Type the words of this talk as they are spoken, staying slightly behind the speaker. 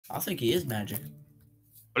I think he is magic.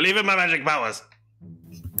 Believe in my magic powers.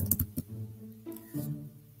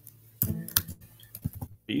 What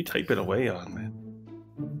are you typing away on, man?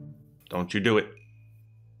 Don't you do it.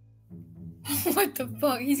 What the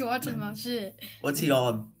fuck? He's watching my shit. What's he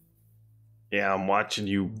on? Yeah, I'm watching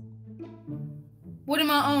you. What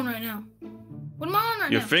am I on right now? What am I on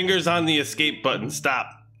right Your now? finger's on the escape button. Stop.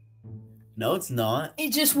 No, it's not.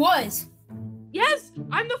 It just was. Yes,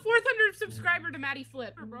 I'm the 400th subscriber to Maddie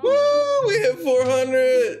Flip, bro. Woo! We hit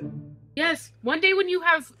 400. Yes, one day when you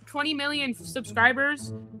have 20 million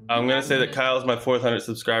subscribers. I'm gonna say that Kyle's my 400th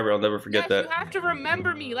subscriber. I'll never forget that. You have to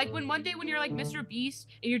remember me. Like when one day when you're like Mr. Beast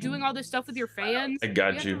and you're doing all this stuff with your fans. I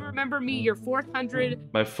got you. Have to remember me. You're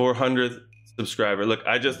 400. My 400th subscriber. Look,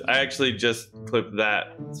 I actually just clipped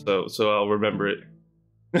that, so I'll remember it.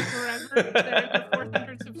 Forever. That I'm the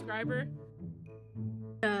 400th subscriber.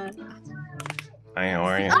 Hi, how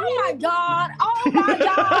are you? Oh my god! Oh my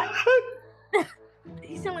god!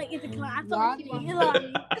 He sound like it's a class. Bro,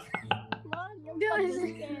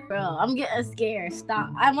 I'm getting scared.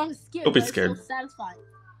 Stop. I'm scared. Don't be scared. So satisfied.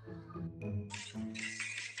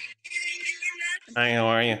 Hi, how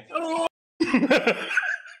are you?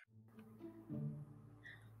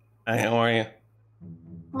 Hi, how are you?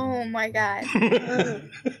 Oh my god.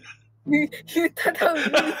 You thought that was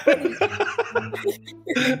really funny.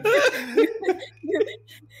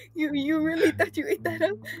 you really thought you ate that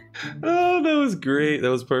up? Oh, that was great. That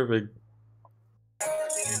was perfect.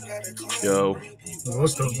 Yo.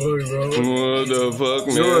 What the fuck, bro? What the fuck,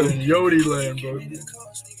 man? You're in Yodi land, bro.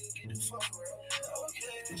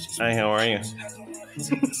 Hi, how are you?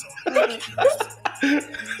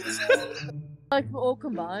 Like all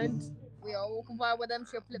combined. We all combine with them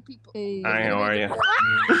triplet people. Hi, how are you?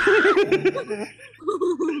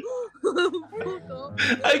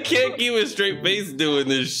 I can't keep a straight face doing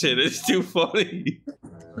this shit. It's too funny.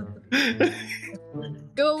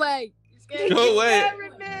 Go away. Go away.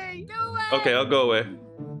 Go away. Okay, I'll go away.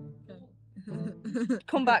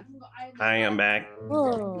 Come back. Hi, I'm back.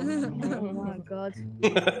 Oh my god.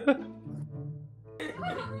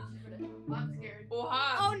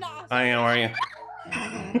 Oh no. Hi, how are you?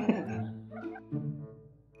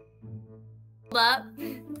 Hold up.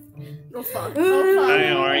 No fuck. Hi,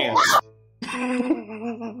 how are you?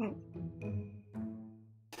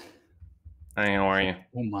 Hi, how are you?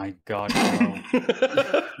 Oh my god, bro.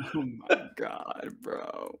 Oh my god,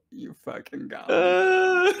 bro. You fucking got me.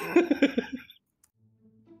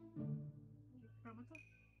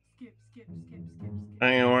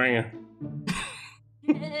 Hi, how are you?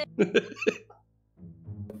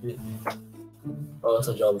 Oh, that's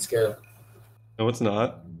a Jumpscare. No, it's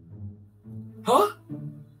not. Huh?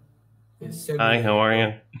 Hi, how are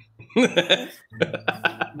you?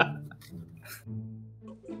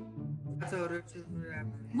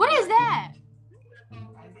 What is that?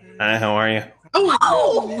 Hi, how are you?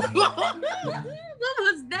 Oh! What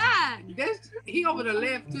was that? He over the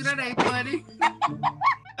left too. That ain't funny.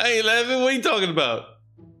 I ain't laughing. What are you talking about?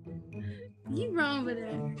 You wrong with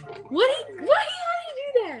that. What? How do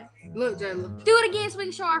you do that? Look, Jayla. Do it again so we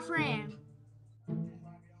can show our friend.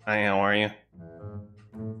 Hi, how are you?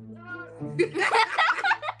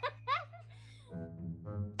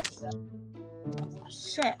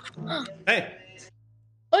 Shit. Hey.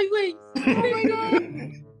 Oh wait. Oh my god.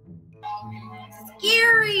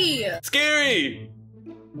 Scary. Scary.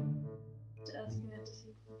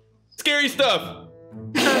 Scary stuff.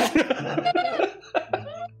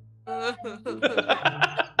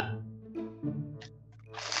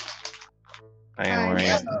 Hi, how are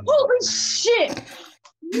you? Holy shit.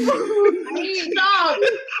 Stop.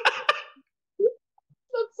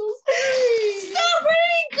 That's so scary. Stop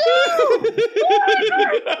reading. Go.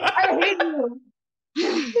 I hate you.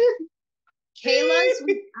 Kayla's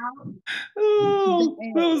without. Oh,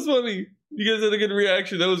 that was funny. You guys had a good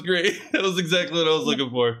reaction. That was great. That was exactly what I was looking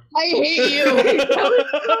for. I hate you.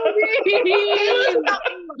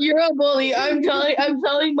 You're a bully. I'm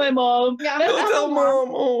telling my mom. Don't tell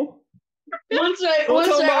mom. Oh. One sec. Don't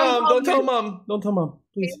tell mom. Don't tell mom. Don't tell mom.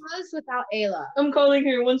 Please. Kayla's without Ayla. I'm calling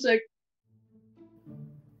her. One sec.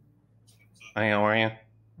 Hi, how are you?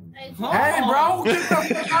 Hey, bro, get the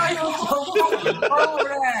fuck out of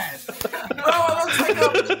that. Bro, it looks like a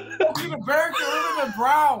fucking American living in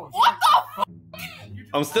Brown. What the?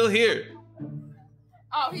 I'm still here.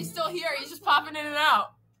 Oh, he's still here. He's just popping in and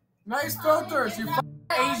out. Nice filters, you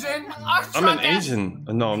Asian. I'm an Asian.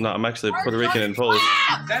 No, I'm not. I'm actually Puerto Rican and Polish.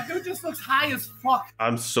 That dude just looks high as fuck.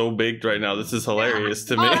 I'm so baked right now. This is hilarious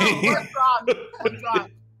to me.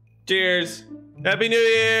 Cheers. Happy New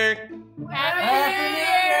Year. Happy New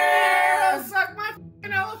Year. Suck my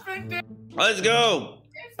fucking elephant dick. Let's go.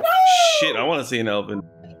 Shit, I want to see an elephant.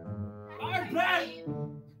 I bet.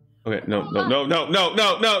 Okay, no.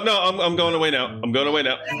 I'm going away now. I'm going away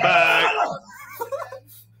now. Bye.